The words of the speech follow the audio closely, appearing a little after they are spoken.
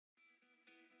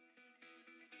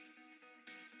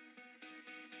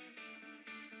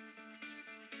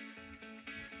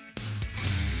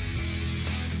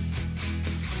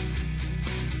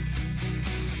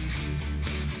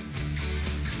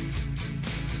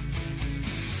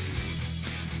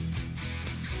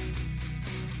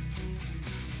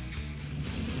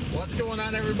What's going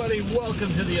on, everybody?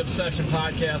 Welcome to the Obsession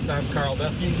Podcast. I'm Carl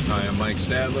Duffy. I am Mike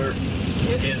Stadler.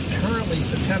 It is currently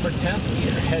September 10th.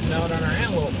 We are heading out on our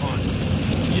antelope hunt.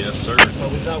 Yes, sir.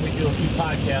 But we thought we'd do a few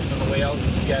podcasts on the way out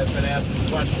because you guys have been asking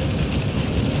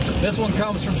questions. This one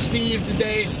comes from Steve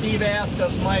today. Steve asked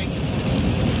us, Mike,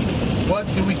 what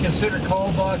do we consider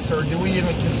cull bucks, or do we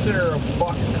even consider a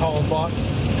buck a cull buck?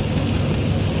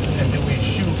 And do we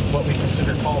shoot what we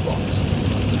consider cull bucks?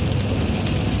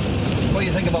 What do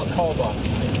you think about cull bucks,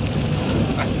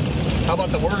 Mike? How about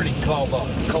the wording cull buck?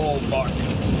 Cull buck.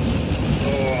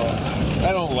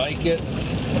 I don't like it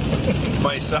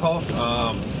myself.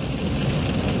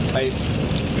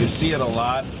 You see it a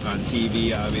lot on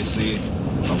TV, obviously.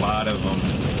 A lot of them,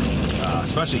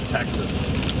 especially Texas.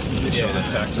 They show the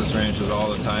Texas ranches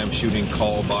all the time shooting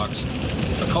cull bucks.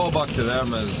 A cull buck to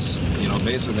them is,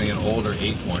 basically an older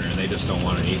 8-pointer. They just don't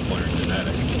want an 8-pointer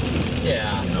genetic.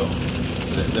 Yeah.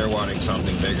 They're wanting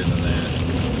something bigger than that.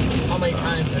 How many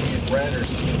times have you read or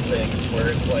seen things where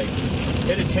it's like,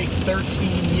 it'd take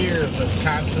 13 years of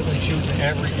constantly shooting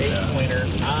every 8-pointer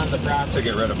on the property to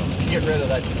get rid of them. To get rid of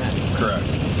that genetic. Correct.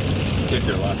 If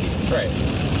you're lucky. Right.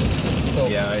 So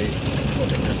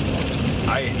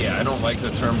I don't like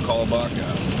the term cull buck.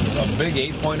 A big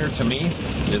 8-pointer to me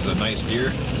is a nice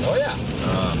deer. Oh yeah.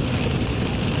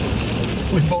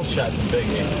 We both shot some big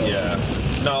 8s. Yeah.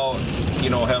 Now,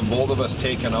 have both of us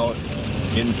taken out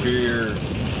inferior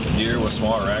deer with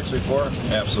small racks before?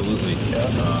 Absolutely. Yeah.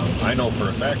 I know for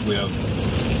a fact we have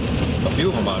a few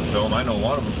of them on film. I know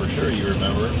one of them for sure, you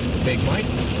remember. Big Mike?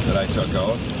 That I took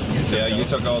out. You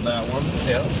took out that one.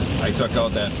 Yeah. I took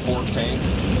out that fork tank.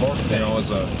 Fork tank. It was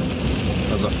a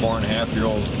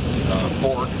 4.5-year-old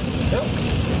fork. Yep.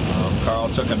 Carl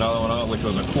took another one out, which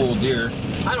was a cool deer.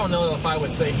 I don't know if I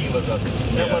would say he was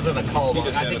that wasn't a cull buck.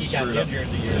 I think he got injured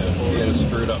the year before. He had a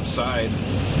screwed up side.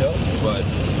 Yep. But,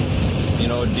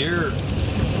 deer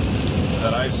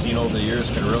that I've seen over the years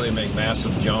can really make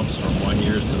massive jumps from one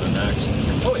year to the next.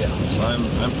 Oh, yeah. So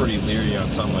I'm pretty leery on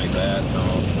something like that.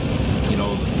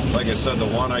 Like I said, the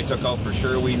one I took out for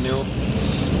sure we knew.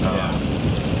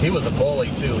 He was a bully,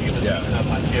 too. He was beating up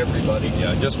on everybody.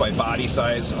 Yeah, just by body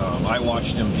size. I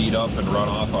watched him beat up and run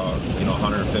off a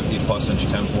 150-plus inch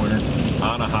 10-pointer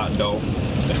on a hot doe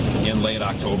in late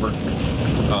October.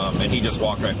 And he just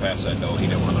walked right past that doe. He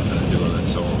didn't want nothing to do with it.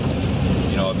 So,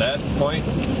 at that point,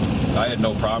 I had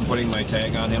no problem putting my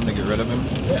tag on him to get rid of him.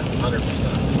 Yeah, 100%.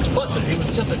 Plus, he was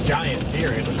just a giant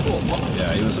deer. He was a cool buck.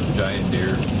 Yeah, he was a giant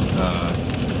deer.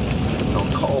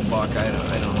 Cull buck, I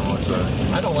don't know.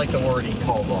 I don't like the wording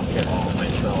cull buck at all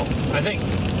myself. I think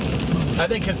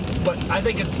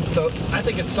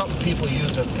it's something people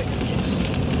use as an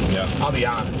excuse. Yeah. I'll be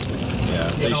honest. Yeah.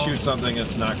 They shoot something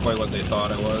that's not quite what they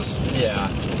thought it was. Yeah.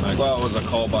 Like, well, it was a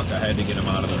cull buck. I had to get him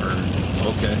out of the herd.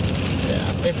 Okay.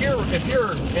 Yeah. If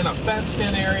you're in a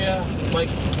fenced-in area, like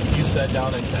you said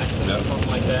down in Texas or something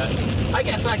like that, I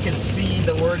guess I can see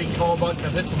the wording cull buck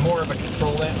because it's more of a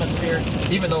controlled atmosphere,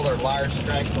 even though they're large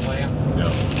tracts of land.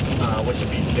 Yeah. Which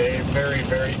would be very, very,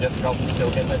 very difficult to still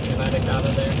get that genetic out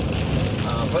of there.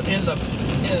 But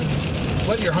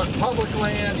whether you're hunting public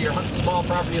land, you're hunting small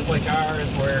properties like ours,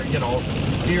 where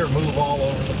deer move all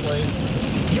over the place,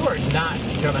 you are not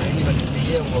gonna even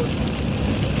be able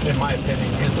to, in my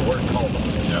opinion, use the word cull buck.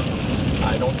 Yep.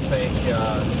 I don't think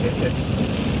it's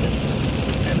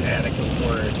an adequate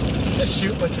word. Just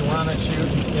shoot what you want to shoot.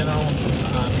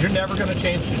 You're never going to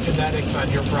change the genetics on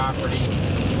your property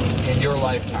in your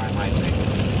lifetime, I think.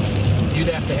 You'd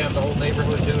have to have the whole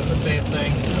neighborhood doing the same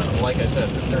thing, like I said,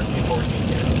 for 13, 14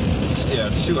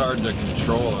 years. It's too hard to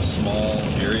control a small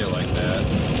area like that.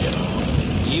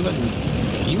 Even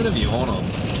if you own a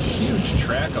huge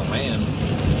tract of land,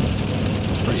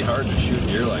 it's pretty hard to shoot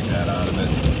deer like that out of it.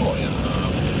 Oh, yeah.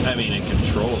 And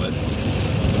control it.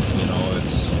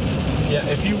 Yeah,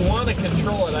 if you want to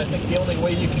control it, I think the only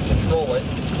way you can control it,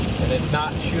 and it's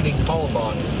not shooting cull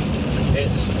bucks,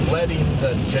 it's letting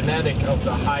the genetic of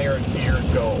the higher deer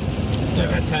go.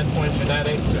 Like a 10-point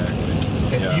genetic. Exactly.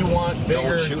 If you want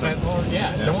bigger 10-point,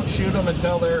 don't shoot them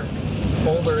until they're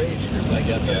older age group, I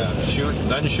guess.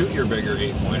 Then shoot your bigger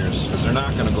 8-pointers, because they're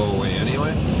not going to go away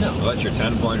anyway. No. Let your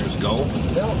 10-pointers go.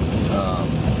 No.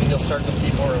 And you'll start to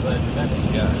see more of that genetic.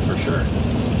 Yeah, for sure.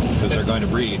 Because they're going to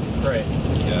breed. Right.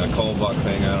 Yeah, cull buck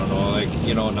thing, I don't know. Like,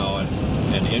 now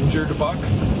an injured buck,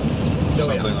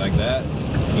 something like that,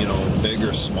 big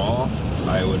or small,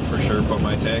 I would for sure put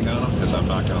my tag on them, because I'm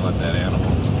not going to let that animal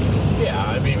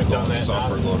I've even done that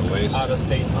go to waste.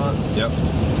 Out-of-state hunts. Yep.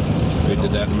 We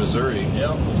did that in Missouri.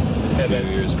 Yep. A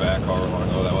few years back, however long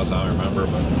ago that was, I don't remember,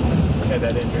 but had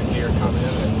that injured deer come in.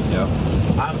 And Yeah.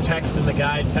 I'm texting the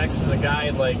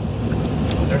guide, like,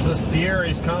 there's this deer,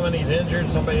 he's coming, he's injured.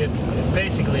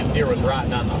 Basically the deer was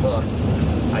rotting on the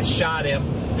hoof. I shot him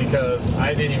because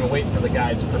I didn't even wait for the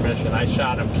guide's permission. I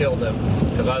shot him, killed him,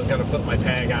 because I was going to put my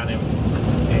tag on him.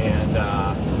 And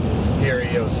here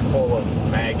he was full of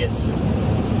maggots and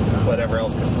whatever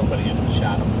else, because somebody had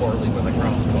shot him poorly with a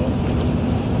crossbow.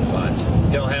 But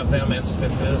you'll have them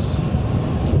instances.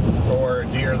 Or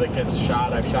deer that gets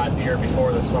shot. I've shot deer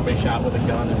before that somebody shot with a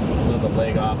gun and blew the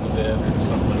leg off of it or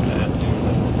something like that too.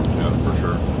 Yeah, for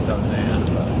sure. Done that,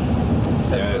 but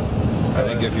Yeah, I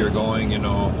think if you're going,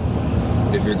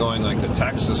 if you're going like to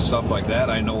Texas, stuff like that,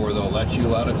 I know where they'll let you a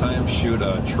lot of times shoot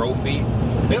a trophy.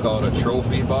 They call it a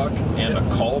trophy buck and a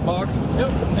cull buck.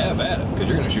 Yep. Have at it, because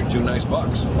you're going to shoot 2 nice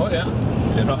bucks. Oh yeah.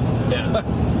 Yeah.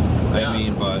 I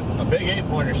mean, but a big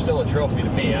 8-pointer is still a trophy to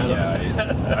me.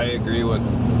 I agree with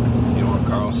what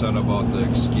Carl said about the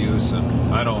excuse,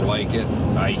 and I don't like it.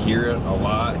 I hear it a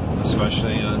lot,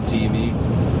 especially on TV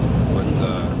with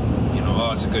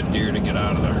oh, it's a good deer to get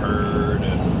out of the herd,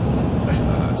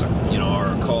 and it's a or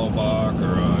a cull buck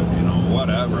or a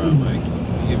whatever. I'm like,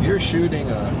 if you're shooting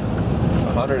a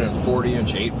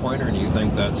 140-inch 8-pointer and you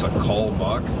think that's a cull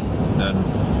buck, then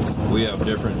we have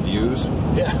different views.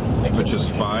 Yeah, which is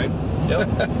fine. Yep.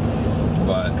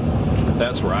 But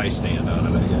that's where I stand on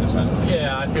it, I guess.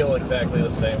 Yeah, I feel exactly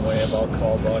the same way about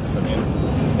cull bucks. I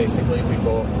mean, basically we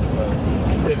both,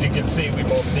 as you can see, we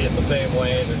both see it the same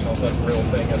way. There's no such real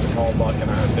thing as a cull buck in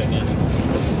our opinion.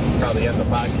 Probably end the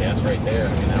podcast right there.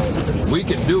 I mean, that was pretty simple. We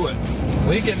can do it.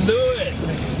 We can do it.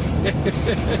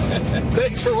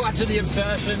 Thanks for watching The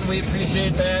Obsession. We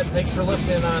appreciate that. Thanks for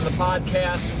listening on the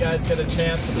podcast. You guys get a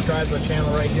chance, subscribe to the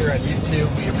channel right here on YouTube.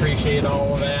 We appreciate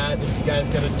all of that. If you guys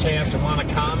get a chance and want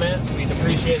to comment, we'd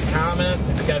appreciate a comment.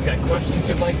 If you guys got questions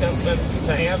you'd like us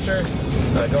to answer,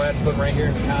 go ahead and put them right here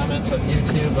in the comments on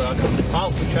YouTube.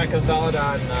 Also check us out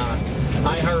on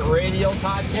iHeartRadio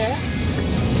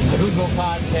Podcast, Google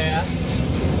Podcasts,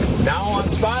 now on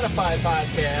Spotify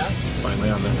Podcast.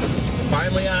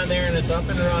 Finally on there, and it's up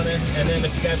and running. And then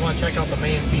if you guys want to check out the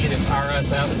main feed, it's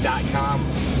rss.com.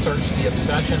 Search The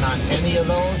Obsession on any of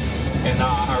those, and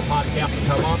our podcast will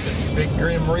come up. It's Big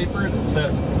Grim Reaper that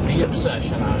says The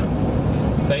Obsession on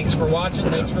it. Thanks for watching.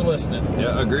 Thanks for listening.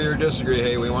 Yeah, agree or disagree.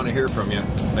 Hey, we want to hear from you.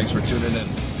 Thanks for tuning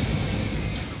in.